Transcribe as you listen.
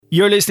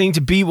You're listening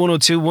to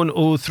B102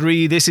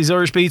 103. This is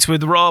Irish Beats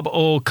with Rob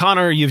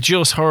O'Connor. You've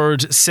just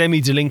heard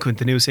Semi-Delinquent,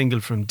 the new single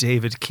from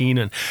David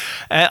Keenan.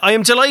 I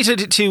am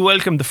delighted to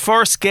welcome the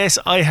first guest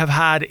I have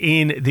had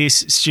in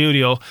this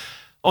studio,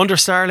 Under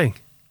Starling.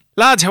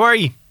 Lads, how are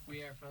you?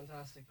 We are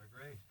fantastic. We're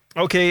great.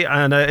 Okay,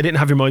 and I didn't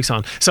have your mics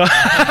on. So,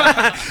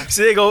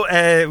 so there you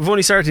go. We've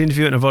only started the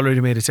interview and I've already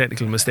made a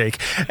technical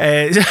mistake.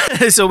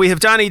 So we have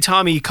Danny,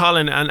 Tommy,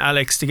 Colin and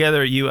Alex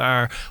together. You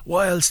are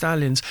Wild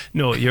Stallions.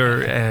 No,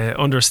 you're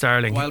Under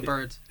Starling. Wild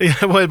Birds.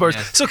 Yeah, Wild Birds.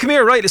 Yes. So come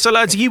here, right. So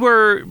lads, you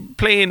were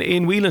playing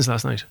in Whelan's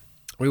last night.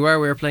 We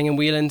were playing in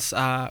Whelan's.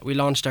 We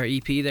launched our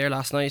EP there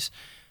last night.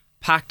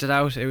 Packed it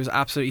out. It was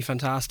absolutely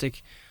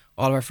fantastic.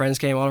 All of our friends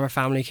came, all of our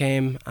family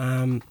came.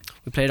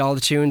 We played all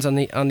the tunes on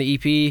the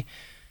EP.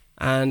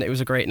 And it was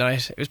a great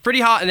night. It was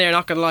pretty hot in there,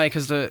 not gonna lie,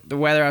 because the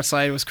weather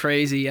outside was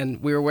crazy,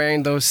 and we were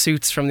wearing those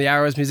suits from the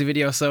Arrows music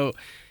video, so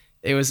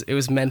it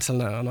was mental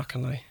now, I'm not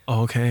gonna lie.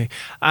 Okay.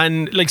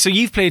 And like, so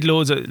you've played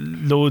loads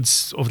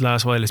over the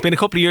last while. It's been a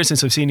couple of years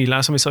since I've seen you.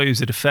 Last time I saw you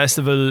was at a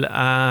festival,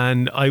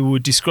 and I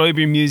would describe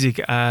your music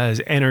as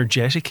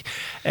energetic,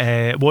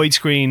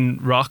 widescreen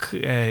rock.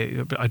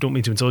 I don't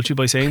mean to insult you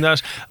by saying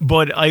that,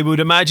 but I would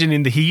imagine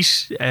in the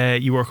heat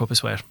you work up a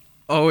sweat.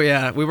 Oh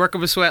yeah, we work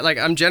up a sweat. Like,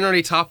 I'm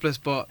generally topless,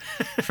 but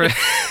for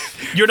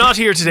you're not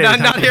here today.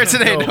 not here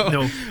today.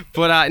 No.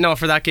 But no,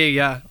 for that gig,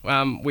 yeah,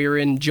 we were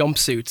in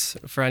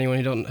jumpsuits. For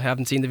anyone who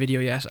haven't seen the video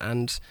yet,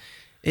 and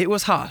it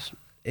was hot.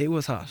 It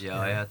was hot.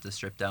 Yeah, I had to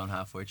strip down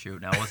halfway through.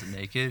 Now I wasn't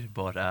naked,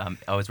 but I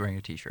was wearing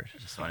a t-shirt.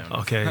 Just so anyone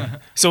knows. Okay,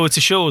 so it's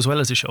a show as well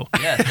as a show.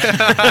 Yeah, not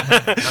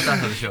that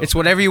kind of show. It's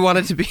whatever you want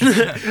it to be.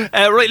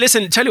 Right,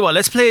 listen, tell you what,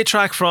 let's play a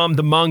track from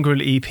the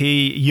Mongrel EP.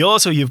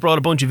 You've brought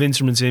a bunch of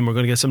instruments in. We're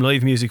going to get some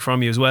live music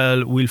from you as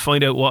well. We'll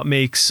find out what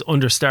makes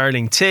Under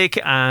Starling tick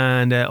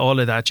and all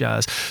of that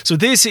jazz. So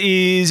this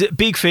is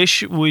Big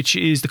Fish, which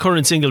is the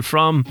current single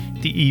from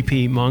the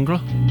EP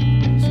Mongrel.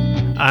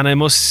 And I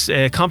must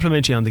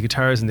compliment you on the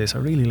guitars in this. I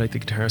really like the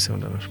guitar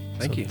sound on it.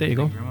 Thank you. There you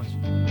go. Thank you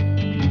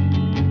very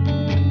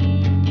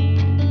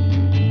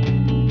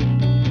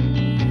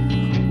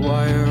much.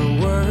 Why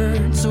are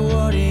words,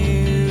 what do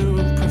you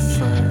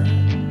prefer?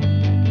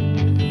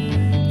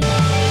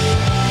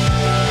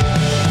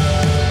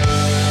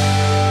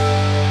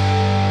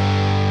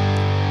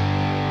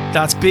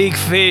 That's Big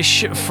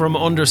Fish from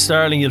Under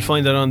Starling. You'll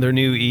find that on their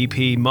new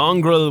EP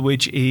Mongrel,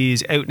 which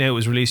is out now. It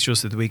was released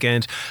just at the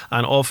weekend,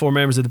 and all four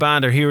members of the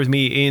band are here with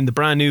me in the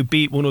brand new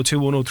Beat 102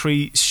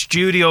 103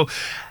 studio.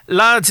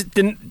 Lads,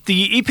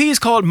 the EP is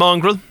called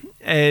Mongrel.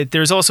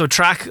 There's also a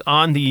track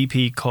on the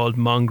EP called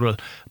Mongrel,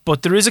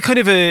 but there is a kind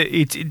of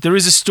there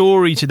is a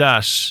story to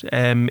that.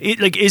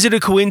 Is it a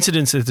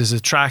coincidence that there's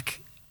a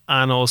track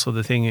and also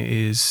the thing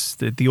is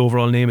that the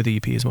overall name of the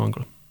EP is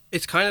Mongrel?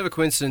 It's kind of a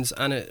coincidence,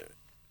 and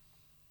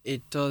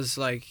it does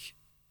like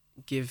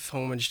give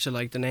homage to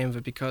like the name of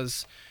it,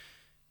 because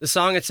the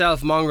song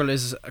itself, Mongrel,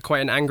 is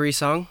quite an angry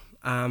song.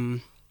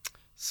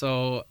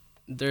 So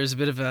there's a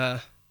bit of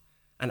an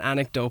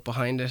anecdote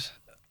behind it.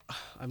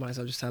 I might as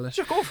well just tell it.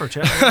 Sure, go for it,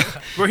 yeah.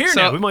 We're here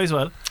now, we might as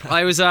well.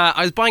 I was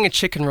buying a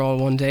chicken roll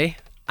one day,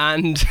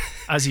 and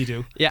as you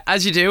do. Yeah,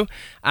 as you do.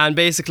 And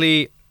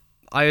basically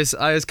I was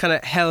kind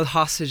of held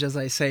hostage, as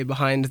I say,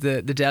 behind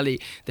the deli.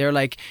 They were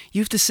like,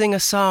 you have to sing a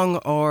song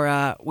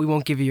or we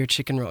won't give you your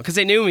chicken roll, because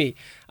they knew me.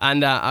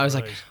 And I was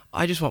like,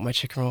 I just want my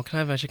chicken roll. Can I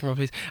have my chicken roll,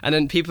 please? And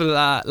then people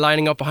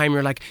lining up behind me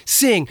were like,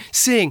 sing,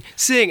 sing,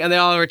 sing. And they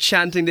all were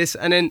chanting this.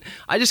 And then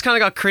I just kind of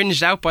got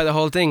cringed out by the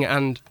whole thing.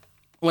 And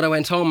when I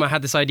went home, I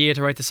had this idea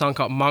to write the song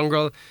called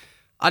Mongrel.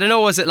 I don't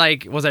know, was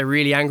I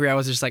really angry? I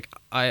was just like,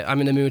 I'm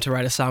in the mood to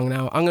write a song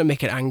now. I'm going to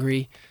make it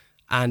angry.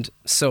 And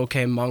so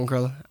came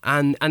Mongrel.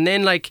 And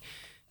then like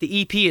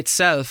the EP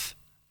itself,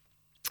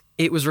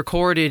 it was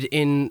recorded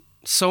in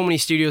so many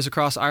studios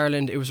across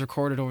Ireland. It was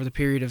recorded over the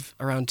period of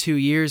around 2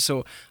 years.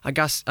 So I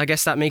guess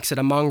that makes it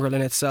a mongrel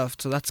in itself.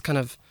 So that's kind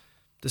of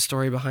the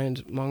story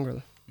behind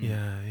Mongrel.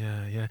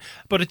 Yeah.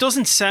 But it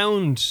doesn't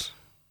sound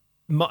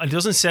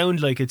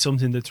like it's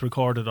something that's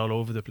recorded all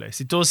over the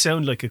place. It does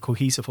sound like a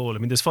cohesive whole. I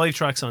mean, there's 5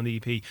 tracks on the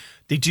EP.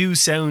 They do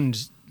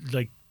sound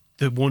like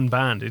the one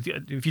band.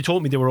 If you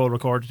told me they were all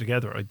recorded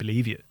together, I'd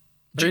believe you.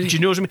 Really? Do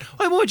you know what I mean?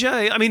 I would,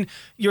 yeah. I mean,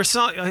 your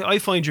song, I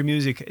find your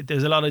music,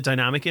 there's a lot of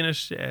dynamic in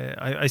it.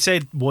 I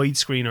said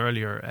widescreen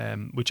earlier,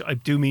 which I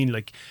do mean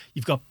like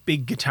you've got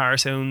big guitar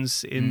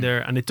sounds in there,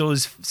 and it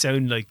does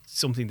sound like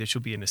something that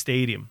should be in a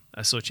stadium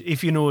as such,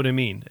 if you know what I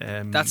mean.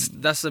 That's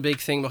the big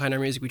thing behind our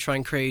music. We try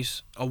and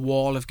create a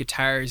wall of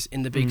guitars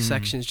in the big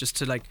sections, just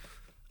to like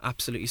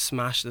absolutely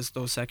smash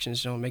those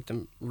sections, make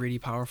them really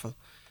powerful.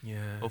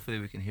 Yeah. Hopefully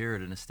we can hear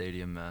it in a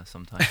stadium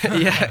sometime.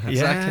 Yeah, exactly.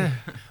 Yeah.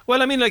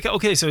 Well, I mean, like,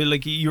 okay, so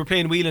like you were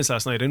playing Whelan's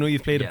last night. I know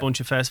you've played a bunch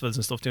of festivals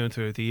and stuff down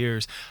throughout the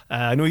years.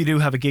 I know you do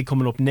have a gig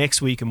coming up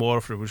next week in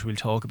Waterford, which we'll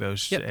talk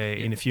about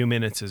in a few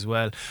minutes as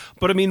well.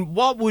 But I mean,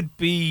 what would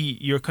be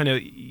your kind of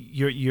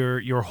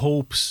your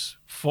hopes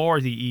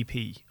for the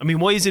EP? I mean,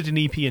 why is it an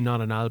EP and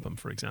not an album,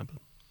 for example?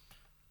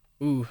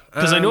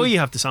 Because I know you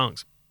have the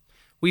songs.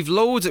 We've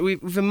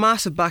a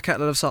massive back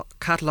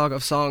catalogue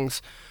of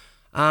songs.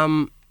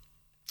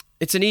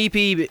 It's an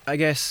EP, I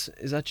guess.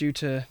 Is that due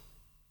to...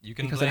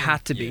 Because it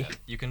had to be.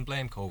 You can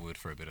blame COVID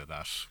for a bit of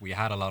that. We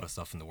had a lot of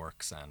stuff in the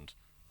works and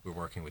we were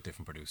working with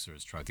different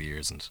producers throughout the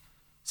years, and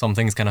some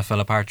things kind of fell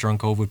apart during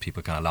COVID.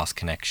 People kind of lost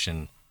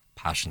connection.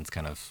 Passions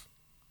kind of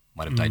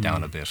might have died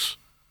down a bit.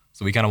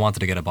 So we kind of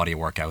wanted to get a body of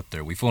work out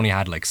there. We've only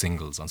had like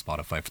singles on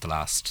Spotify for the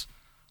last,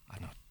 I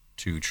don't know,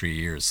 2-3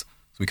 years.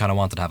 So we kind of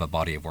wanted to have a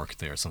body of work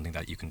there, something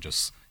that you can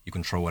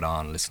throw it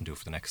on, listen to it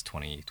for the next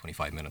 20,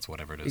 25 minutes,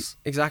 whatever it is.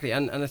 Exactly.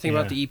 And the thing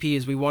about the EP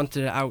is we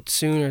wanted it out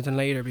sooner than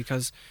later,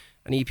 because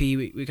an EP,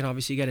 we can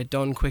obviously get it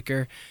done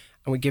quicker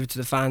and we give it to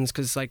the fans,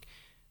 because like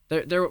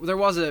there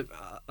was a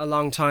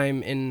long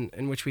time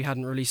in which we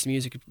hadn't released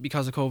music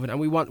because of COVID, and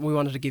we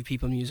wanted to give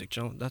people music,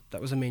 you know. That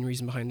was the main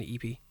reason behind the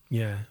EP.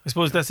 Yeah, I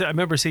suppose that's it. I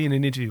remember seeing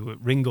an interview with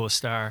Ringo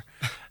Starr,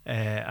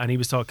 and he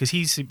was talking, because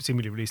he's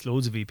seemingly released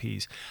loads of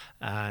EPs,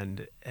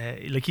 and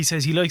like he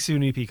says he likes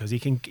doing an EP because he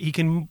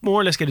can more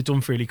or less get it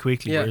done fairly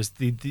quickly. Whereas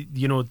the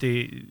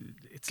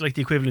it's like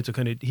the equivalent of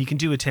kind of, he can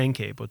do a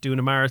 10k, but doing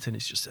a marathon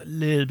is just a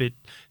little bit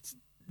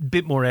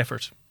more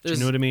effort. Do you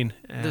know what I mean?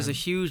 There's a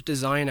huge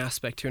design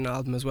aspect to an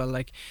album as well,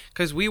 like,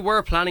 because we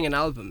were planning an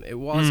album. It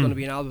was going to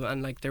be an album,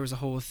 and like there was a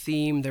whole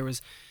theme. There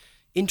was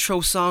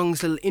intro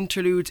songs, little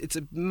interludes. It's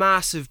a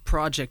massive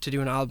project to do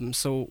an album.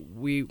 So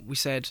we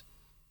said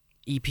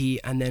EP,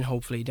 and then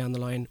hopefully down the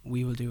line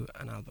we will do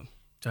an album.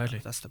 Totally.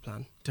 That's the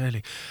plan.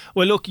 Totally.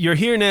 Well, look, you're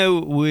here now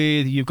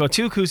with, you've got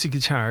 2 acoustic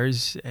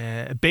guitars,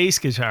 a bass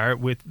guitar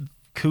with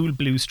cool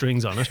blue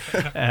strings on it,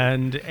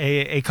 and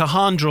a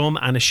cajon drum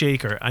and a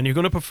shaker, and you're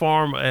going to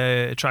perform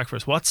a track for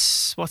us.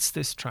 What's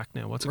this track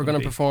now? We're going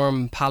to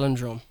perform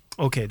Palindrome.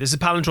 Okay, this is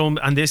Palindrome,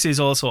 and this is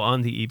also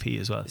on the EP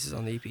as well. This is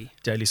on the EP.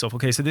 Deadly stuff.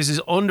 Okay, so this is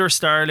Under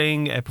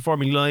Starling,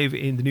 performing live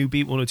in the new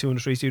Beat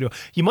 102.3 studio.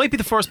 You might be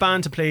the first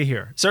band to play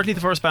here. Certainly the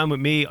first band with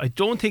me. I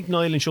don't think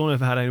Niall and Shona have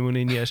had anyone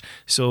in yet.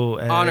 So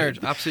honoured,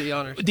 absolutely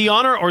honoured. The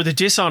honour or the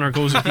dishonour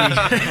goes with me.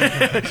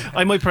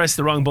 I might press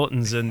the wrong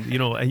buttons, and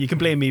you can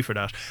blame me for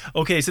that.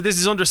 Okay, so this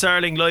is Under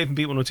Starling live in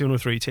Beat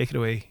 102.3. Take it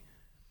away.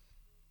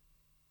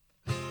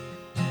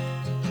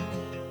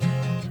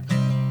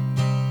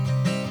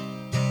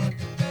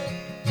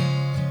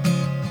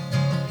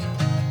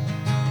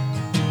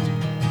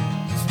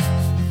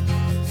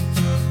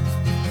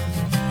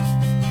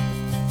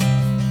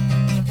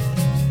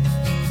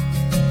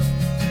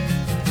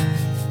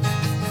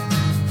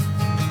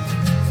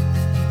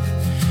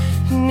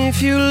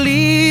 If you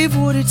leave,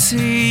 would it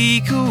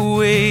take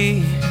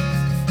away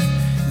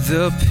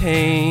the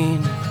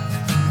pain?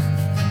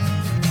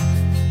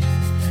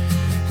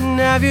 And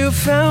have you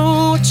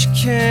found what you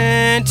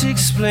can't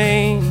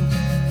explain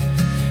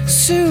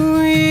to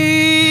me?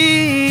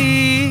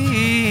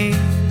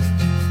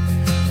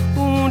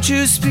 Won't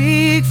you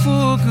speak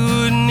for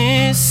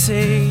goodness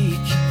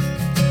sake?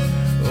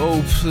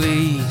 Oh,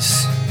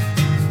 please.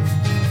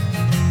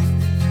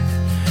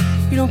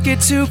 You don't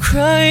get to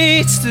cry,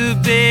 it's the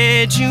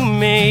bed you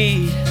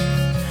made,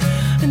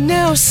 and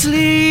now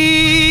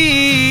sleep.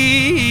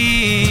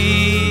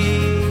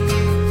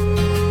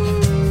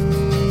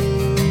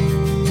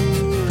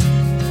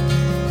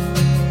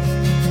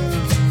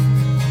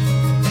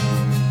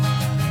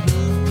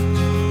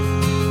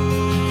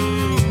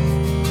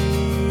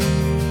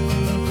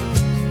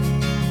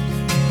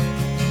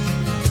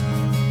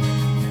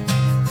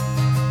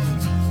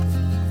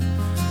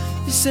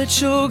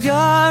 Set your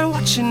God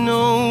watching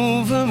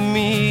over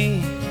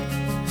me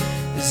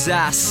as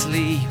I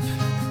sleep.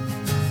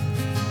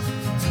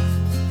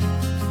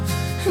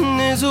 And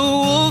there's a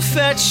wolf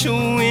at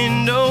your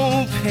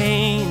window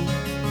pane.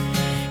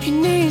 He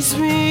needs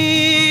me.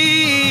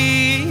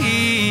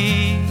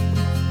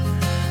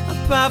 I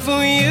fight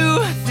for you,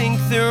 I think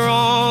they're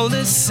all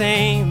the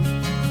same.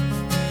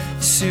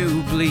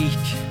 Too bleak.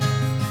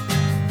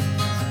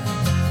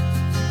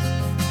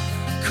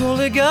 Call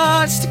the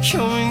gods to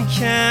come and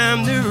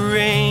calm the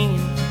rain,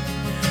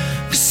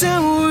 'cause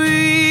I'm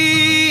weak.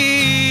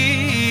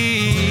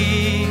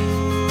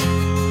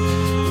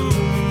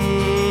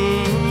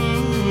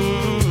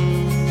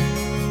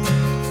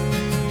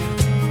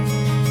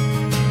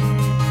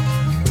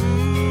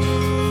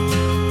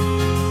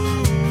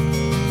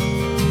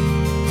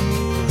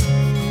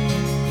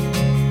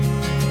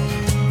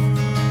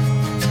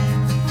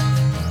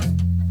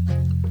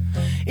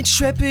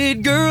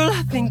 Intrepid girl,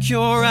 I think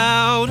you're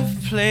out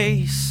of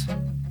place,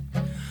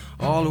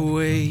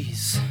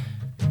 always.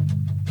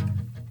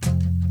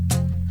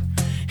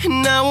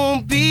 And I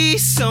won't be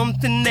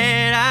something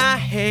that I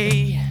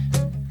hate.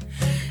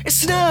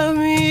 It's not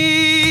me.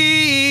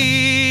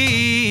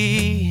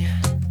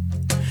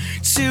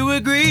 To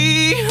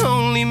agree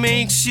only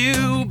makes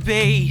you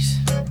bait.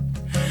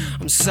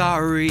 I'm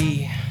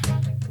sorry.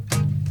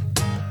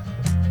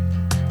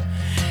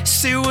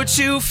 Say what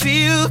you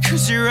feel,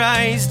 'cause your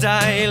eyes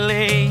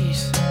dilate.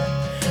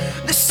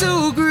 They're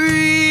so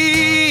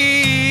green.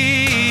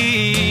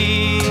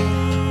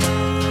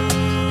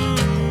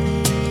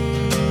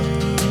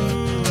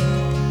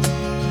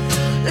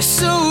 They're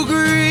so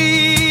green.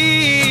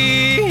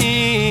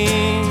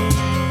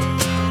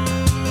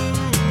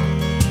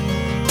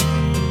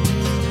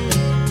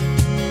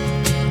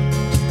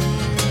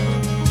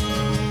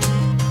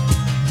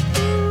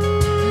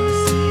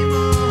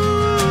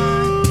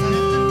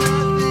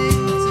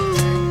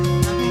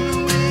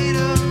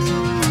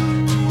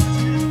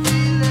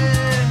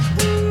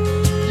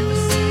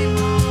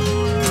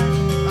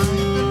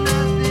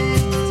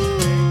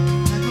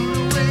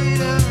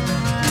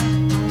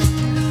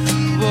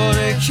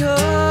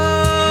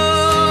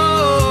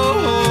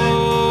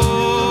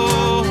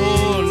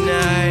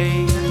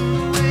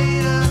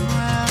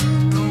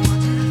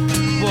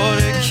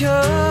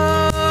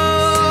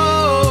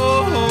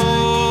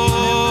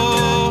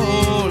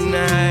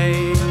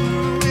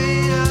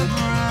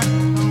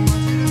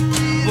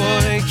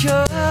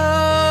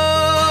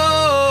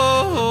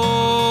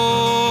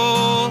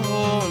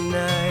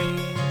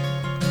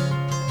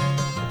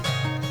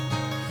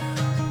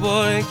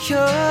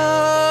 night.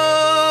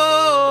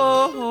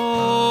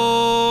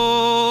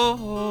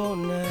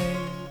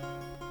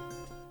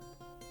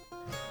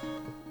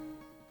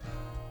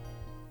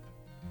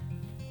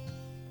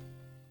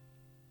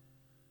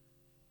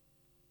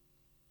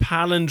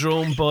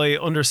 Palindrome by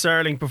Under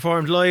Starling,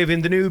 performed live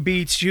in the new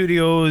Beat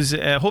Studios.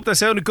 Hope that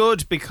sounded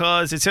good,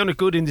 because it sounded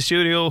good in the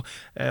studio.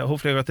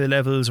 Hopefully I got the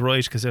levels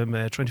right, because I'm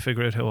trying to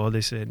figure out how all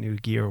this new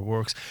gear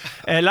works.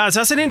 Lads,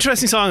 that's an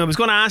interesting song. I was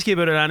going to ask you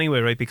about it anyway,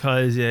 right?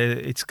 Because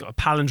it's got a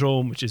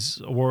palindrome, which is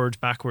a word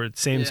backwards,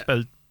 same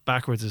spelled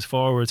backwards as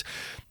forwards.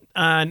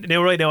 And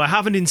now, right now, I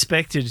haven't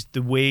inspected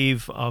the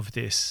wave of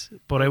this,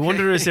 but I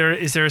wonder, is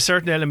there a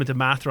certain element of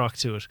math rock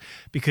to it?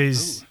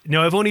 Because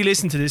now I've only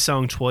listened to this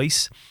song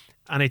twice,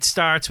 and it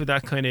starts with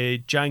that kind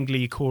of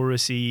jangly,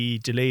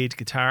 chorusy, delayed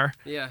guitar.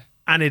 Yeah.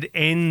 And it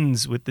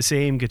ends with the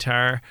same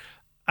guitar.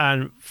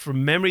 And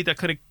from memory, that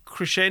kind of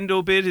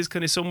crescendo bit is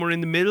kind of somewhere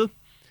in the middle.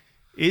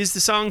 Is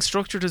the song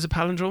structured as a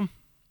palindrome?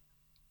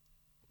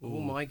 Oh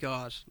my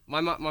God.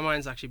 My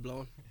mind's actually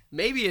blown.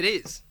 Maybe it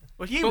is.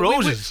 Well, he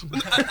wrote it.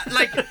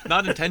 Like,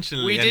 Not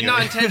intentionally. we did anyway.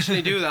 not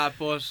intentionally do that,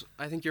 but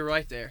I think you're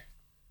right there.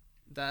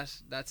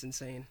 That's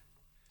insane.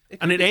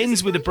 And it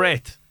ends with a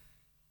breath.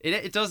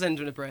 It does end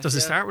with a breath. Does it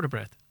yeah. start with a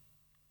breath?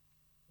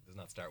 It does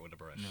not start with a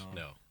breath.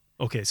 No.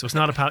 Okay, so it's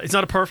not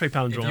a perfect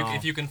palindrome.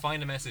 If you can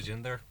find a message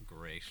in there,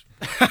 great.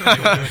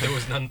 There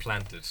was none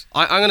planted.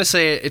 I'm going to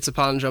say it's a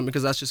palindrome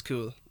because that's just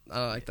cool.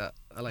 I like that.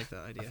 I like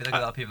that I idea. feel like a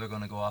lot of people are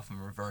going to go off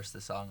and reverse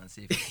the song and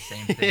see if it's the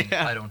same thing.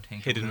 Yeah. I don't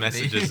think Hidden it will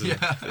messages be.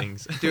 and Yeah.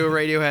 things. Do a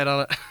Radiohead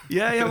on it.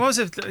 Yeah, what was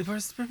it?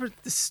 Remember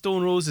the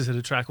Stone Roses had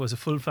a track, was a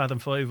Full Fathom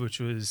 5, which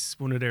was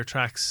one of their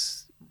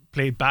tracks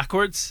played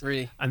backwards,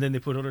 Really? and then they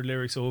put other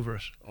lyrics over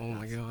it. Oh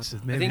my God. So I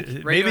maybe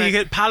think maybe you Radiohead-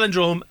 get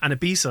palindrome and a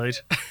B-side.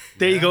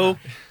 There you go.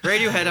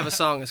 Radiohead have a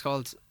song. It's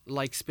called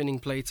Like Spinning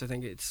Plates. I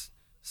think it's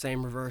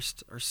same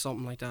reversed or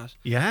something like that.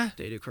 Yeah,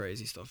 They do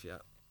crazy stuff. Yeah.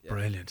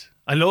 brilliant.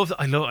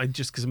 I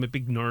just because I'm a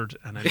big nerd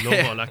and I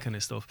love all that kind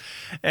of stuff.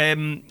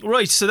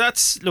 Right, so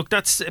that's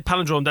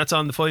palindrome. That's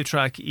on the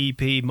 5-track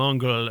EP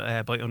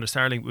Mongrel by Under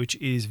Starling, which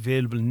is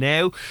available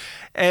now.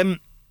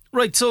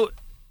 Right, so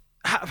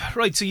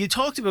you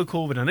talked about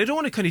COVID, and I don't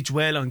want to kind of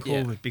dwell on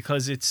COVID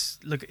because it's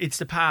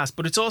the past,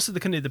 but it's also the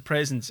kind of the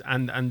present,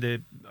 and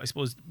the, I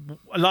suppose,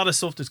 a lot of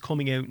stuff that's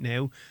coming out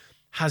now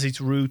has its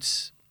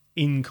roots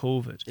in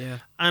COVID. Yeah.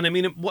 And I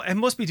mean, it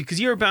must be because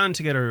you're a band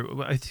together.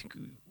 I think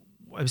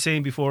I was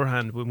saying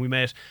beforehand when we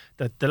met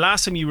that the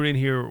last time you were in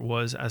here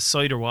was as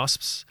Cider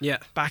Wasps. Yeah.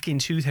 Back in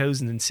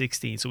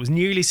 2016, so it was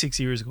nearly 6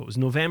 years ago. It was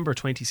November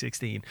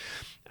 2016,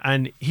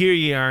 and here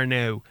you are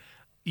now.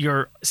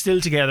 You're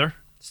still together.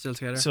 Still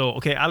together. So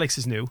okay, Alex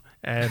is new.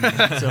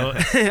 So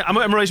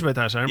I'm right about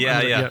that.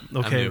 Yeah.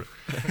 Okay. I'm new.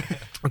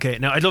 Okay.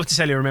 Now I'd love to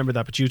tell you I remember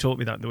that, but you told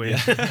me that in the way.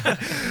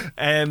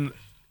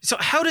 So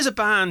how does a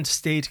band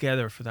stay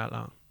together for that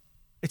long?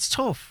 It's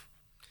tough.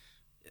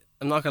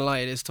 I'm not gonna lie,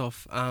 it is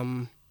tough.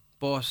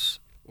 But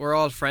we're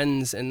all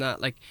friends in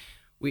that. Like,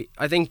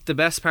 I think the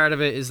best part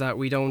of it is that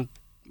we're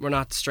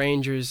not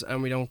strangers,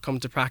 and we don't come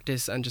to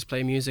practice and just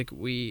play music.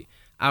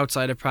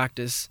 Outside of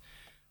practice,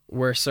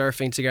 we're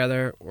surfing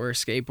together, we're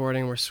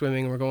skateboarding, we're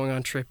swimming, we're going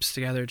on trips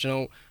together. Do you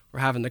know,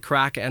 we're having the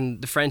crack,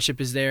 and the friendship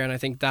is there. And I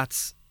think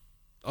that's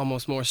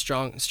almost more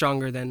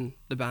stronger than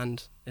the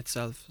band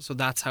itself. So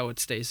that's how it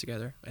stays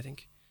together, I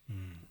think.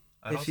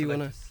 I If also you like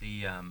wanna- to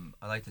see.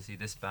 I like to see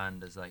this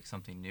band as like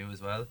something new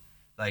as well.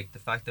 Like the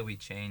fact that we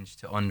changed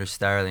to Under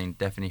Starling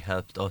definitely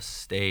helped us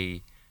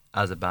stay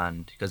as a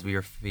band, because we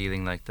were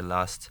feeling like the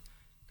last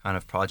kind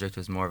of project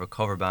was more of a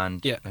cover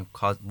band. Yeah. And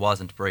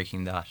wasn't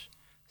breaking that.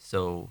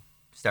 So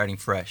starting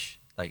fresh,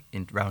 like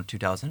in around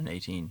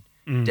 2018,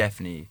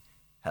 definitely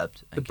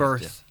helped. and The kept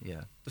birth. it.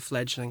 Yeah. The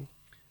fledgling.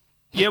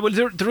 Yeah, well,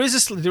 there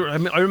is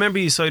I remember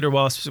you Cider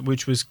Wasps,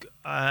 which was,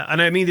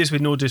 and I mean this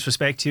with no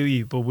disrespect to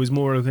you, but was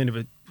more of kind of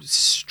a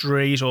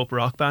straight up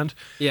rock band.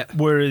 Yeah.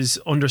 Whereas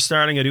Under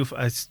Starling, I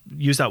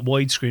use that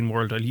widescreen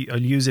world. I'll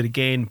use it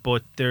again,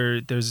 but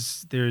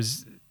there's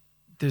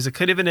a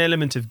kind of an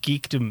element of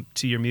geekdom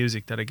to your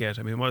music that I get.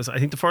 I mean, I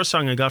think the first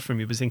song I got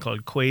from you was a thing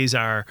called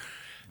Quasar,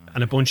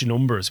 and a bunch of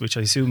numbers, which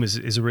I assume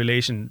is a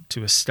relation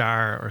to a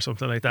star or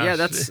something like that. Yeah,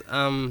 that's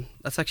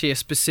actually a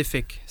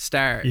specific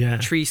star. Yeah.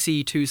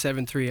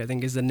 3C273, I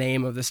think, is the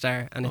name of the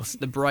star, and it's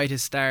the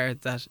brightest star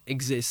that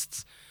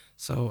exists.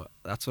 So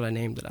that's what I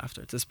named it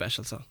after. It's a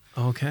special song.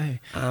 Okay.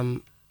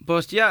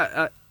 But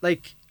yeah,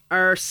 like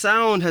our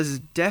sound has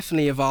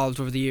definitely evolved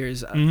over the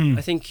years.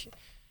 I think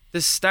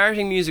the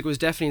starting music was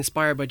definitely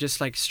inspired by just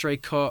like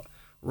straight cut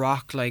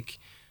rock, like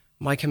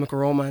My Chemical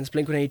Romance,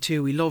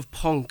 Blink-182. We love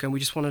punk, and we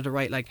just wanted to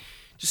write like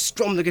just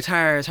strum the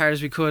guitar as hard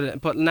as we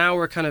could. But now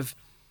we're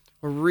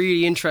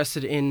really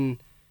interested in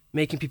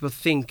making people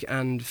think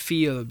and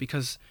feel,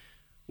 because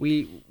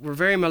we're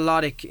very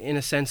melodic in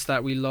a sense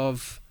that we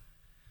love.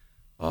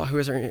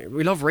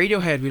 We love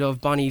Radiohead, we love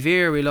Bon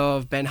Iver, we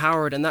love Ben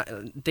Howard, and that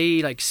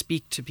they like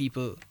speak to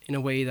people in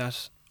a way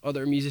that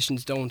other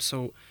musicians don't.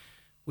 So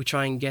we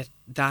try and get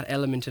that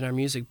element in our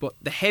music, but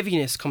the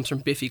heaviness comes from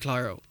Biffy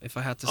Clyro, if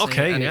I had to say.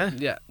 Okay, And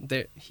yeah.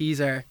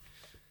 he's our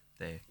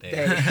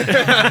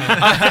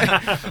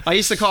I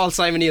used to call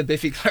Simon Neil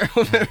Biffy Clark.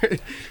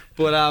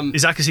 But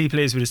Is that because he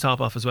plays with his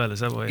top off as well? Is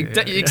that why?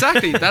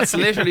 exactly. That's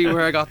literally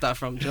where I got that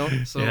from, you know?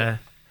 So Yeah.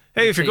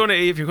 Hey, if you're gonna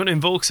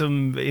invoke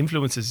some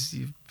influences,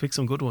 you pick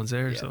some good ones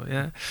there. Yeah. So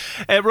yeah,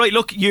 right.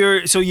 Look,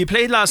 you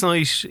played last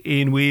night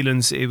in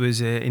Whelan's. It was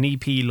an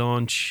EP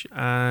launch,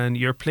 and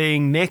you're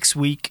playing next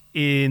week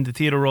in the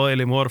Theatre Royal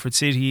in Waterford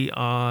City,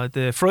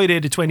 the Friday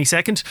the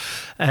 22nd.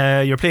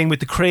 You're playing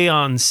with the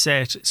Crayon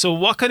set. So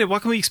what can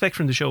we expect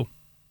from the show?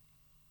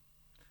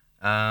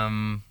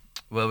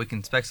 Well, we can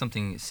expect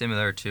something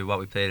similar to what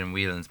we played in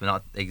Whelan's, but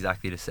not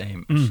exactly the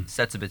same.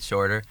 Set's a bit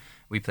shorter.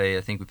 I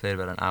think we played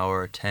about an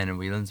hour 10 in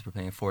Whelan's. We're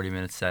playing a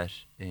 40-minute set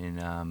in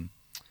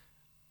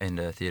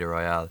the Theatre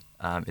Royal.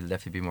 It'll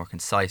definitely be more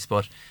concise,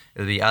 but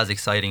it'll be as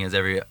exciting as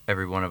every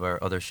one of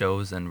our other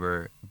shows, and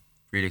we're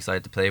really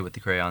excited to play with the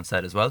Crayon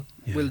set as well.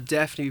 Yeah. We'll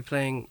definitely be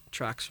playing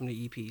tracks from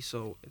the EP,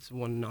 so it's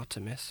one not to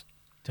miss.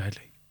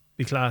 Deadly.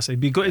 Be class. It'd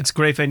be good. It's a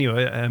great venue.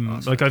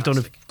 I've done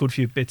a good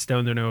few bits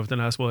down there now over the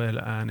last while,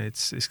 and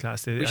it's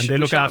class. They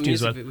look after you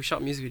as well. We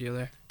shot a music video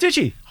there. Did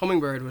you?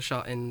 Hummingbird was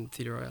shot in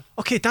Theatre Royal.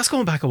 Okay, that's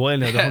going back a while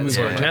now. The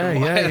Hummingbird.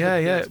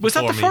 Yeah. Was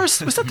that the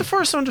first? Was that the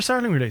first Under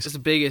Starling release? It's the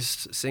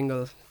biggest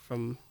single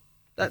from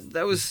that.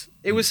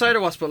 It was Cider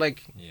Wasp, but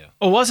like. Yeah.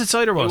 Oh, was it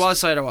Cider Wasp? It was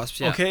Cider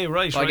Wasp. Yeah. Okay,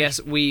 right. Well, I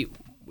guess we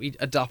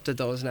adopted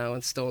those now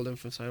and stole them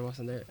from Cider Wasp,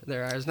 and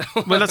they're ours now.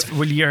 Well, it's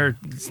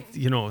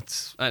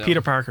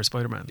Peter Parker,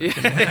 Spider-Man.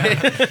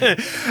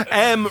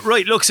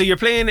 Right, look, so you're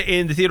playing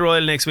in the Theatre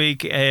Royal next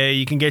week.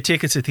 You can get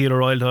tickets at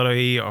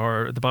theatreroyal.ie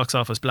or the box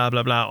office, blah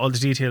blah blah. All the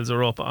details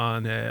are up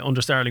on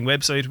Under Starling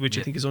website, which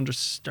I think is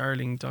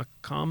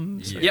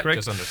understarling.com. Yeah,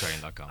 just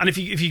understarling.com. And if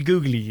you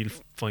Google it, you'll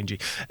find you.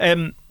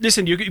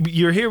 Listen,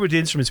 you're here with the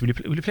instruments. Will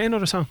you play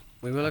another song?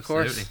 We will, of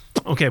course.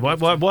 Okay, what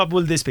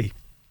will this be?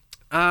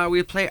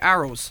 We'll play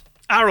Arrows.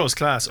 Arrows,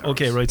 class. Arrows.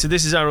 Okay, right. So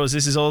this is Arrows.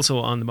 This is also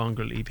on the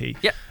Mongrel EP.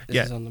 Yeah,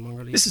 this is on the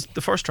Mongrel EP. This is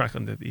the first track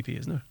on the EP,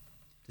 isn't it?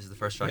 This is the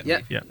first track. Yeah.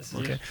 On the EP. Yeah.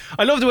 Okay.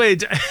 I love the way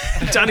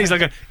Danny's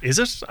like, is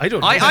it? I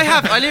don't know. I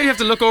literally have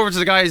to look over to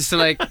the guys to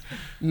like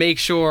make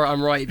sure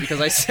I'm right,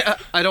 because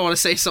I don't want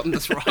to say something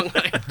that's wrong.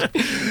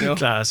 You know?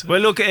 Class.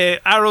 Well, look,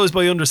 Arrows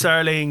by Under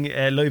Starling,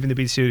 live in the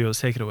Beat Studios.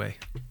 Take it away.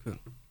 Cool.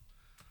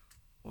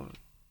 1,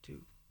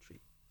 2, 3,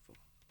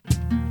 4.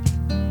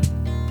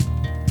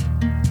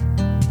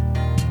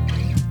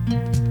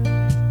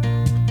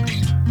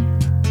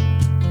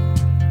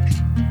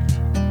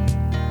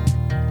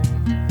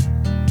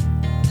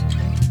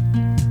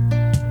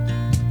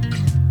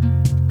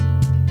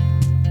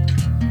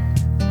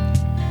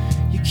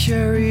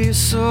 Carry a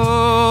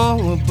soul,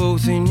 we're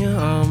both in your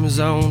arms,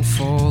 I won't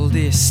fall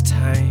this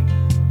time.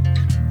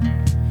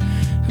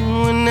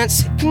 And when that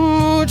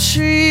sycamore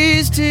tree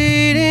is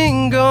dead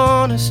and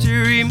gone, I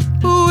still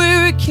remember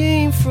where it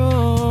came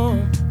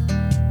from.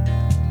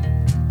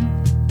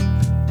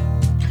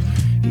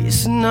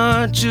 It's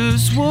not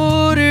just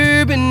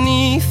water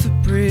beneath the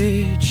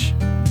bridge,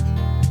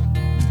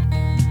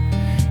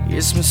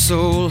 it's my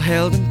soul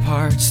held in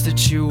parts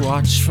that you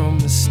watched from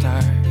the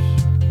start.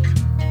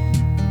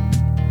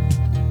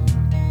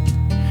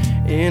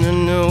 And I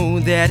know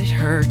that it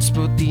hurts,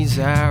 but these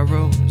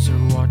arrows are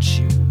what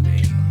you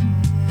make.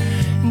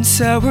 And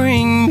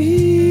towering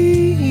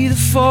me, the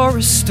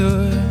forest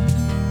stood,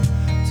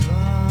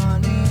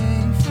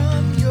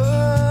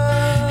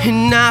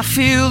 and I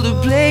feel the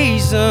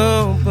blaze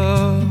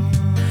above.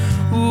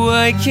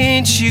 Why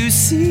can't you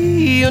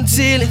see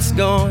until it's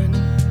gone?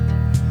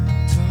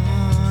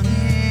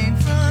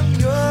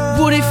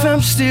 What if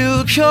I'm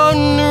still caught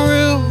in the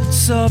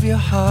roots of your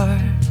heart?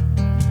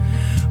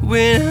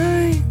 When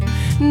I'm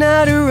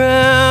not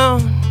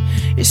around,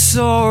 it's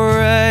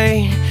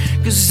alright,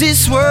 'cause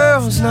this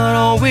world's not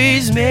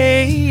always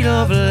made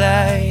of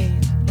light.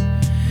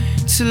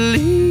 To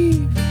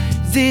leave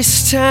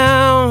this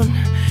town,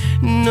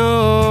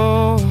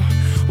 no,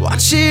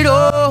 watch it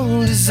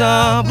all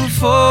dissolve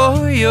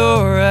before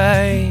your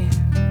eyes.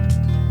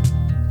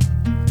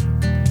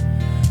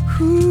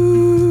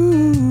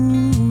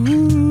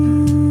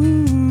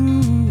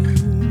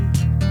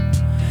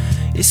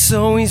 It's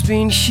always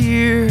been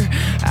here,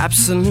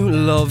 absolute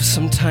love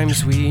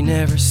sometimes we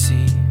never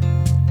see.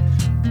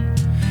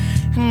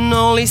 And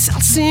all these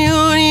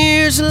halcyon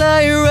years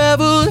lie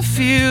unraveled in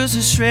fears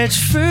that stretch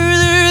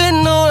further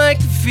than all I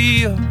can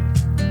feel.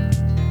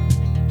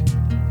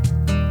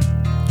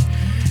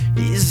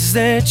 Is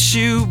that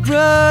you,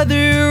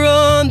 brother,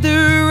 on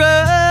the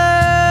run?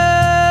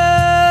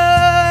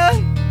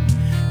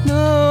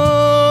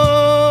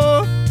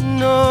 No,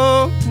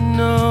 no,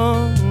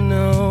 no,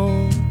 no.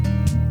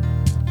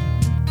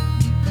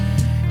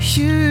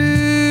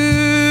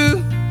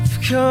 You've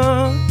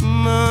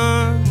come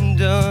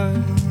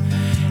undone,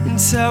 and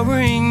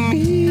towering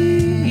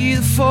me,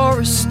 the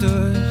forest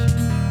stood,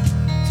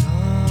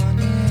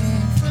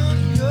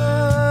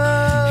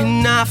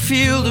 and I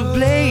feel the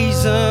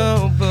blaze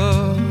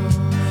above.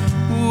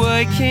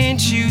 Why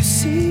can't you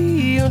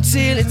see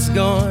until it's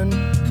gone?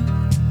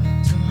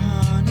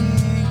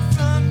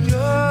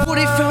 What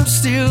if I'm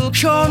still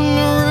caught in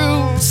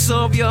the roots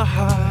of your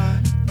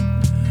heart?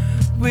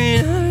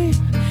 When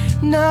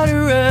I'm not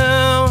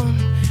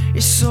around,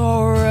 it's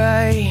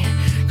alright.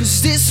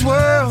 'Cause this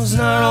world's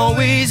not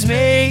always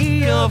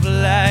made of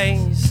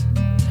lies.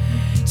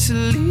 To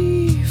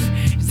leave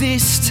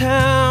this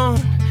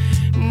town,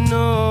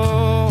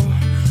 no.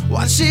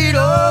 Watch it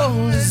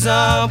all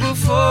dissolve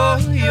before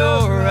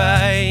your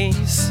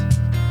eyes.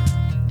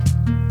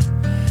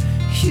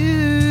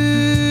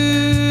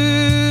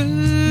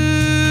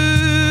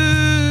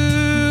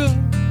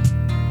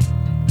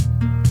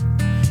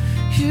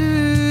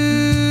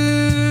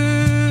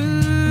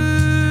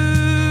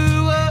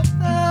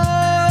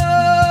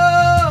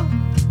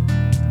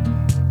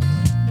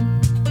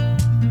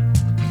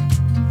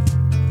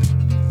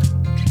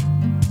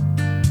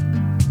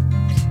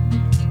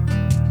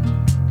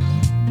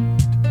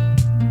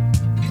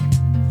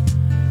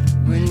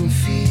 When you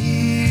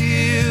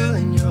feel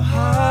in your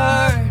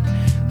heart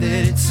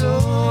that it's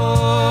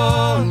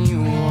all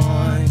you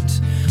want,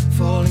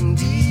 falling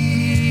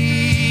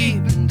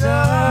deep and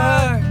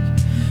dark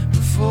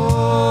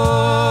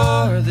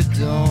before the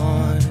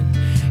dawn,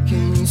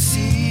 can you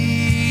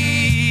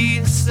see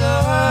the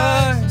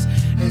stars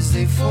as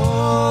they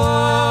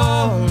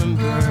fall and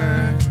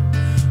burn?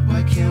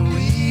 Why can't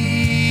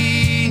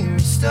we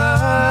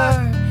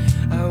restart?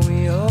 Are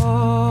we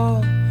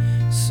all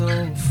so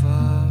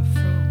far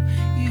from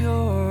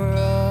your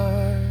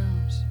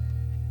arms?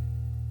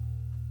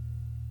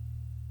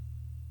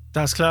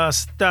 That's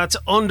class. That's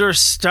Under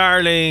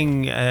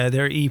Starling.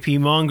 Their EP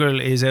Mongrel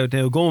is out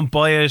now. Go and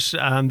buy it.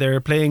 And they're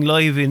playing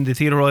live in the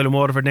Theatre Royal in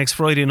Waterford next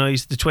Friday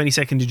night, the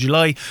 22nd of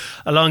July,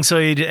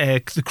 alongside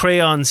the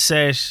Crayon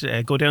set.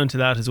 Go down to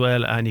that as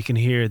well, and you can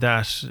hear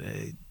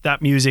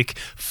that music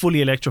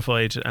fully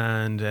electrified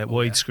and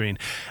widescreen.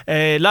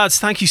 Lads,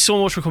 thank you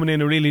so much for coming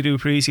in. I really do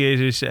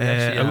appreciate it.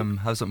 Actually,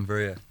 have something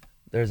for you.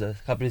 There's a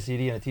copy of the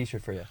CD and a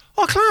t-shirt for you.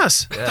 Oh,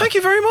 class. Yeah. Thank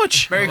you very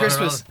much. Merry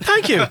Christmas.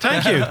 Thank you.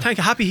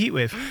 Happy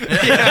heatwave.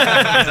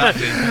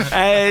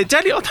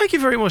 Daddy, thank you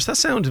very much. That's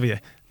sound of you.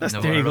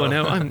 There you go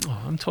now.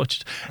 I'm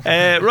touched.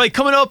 Right,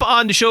 coming up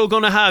on the show,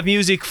 going to have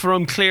music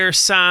from Claire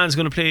Sands,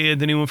 going to play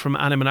the new one from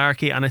Anna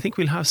Monarchy, and I think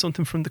we'll have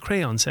something from the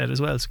Crayon set as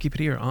well, so keep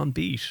it here on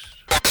Beat.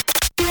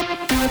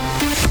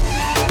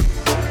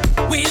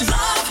 We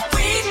love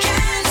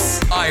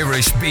weekends.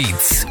 Irish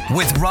Beats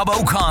with Rob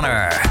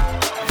O'Connor.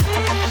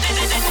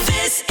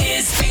 This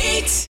is Beat.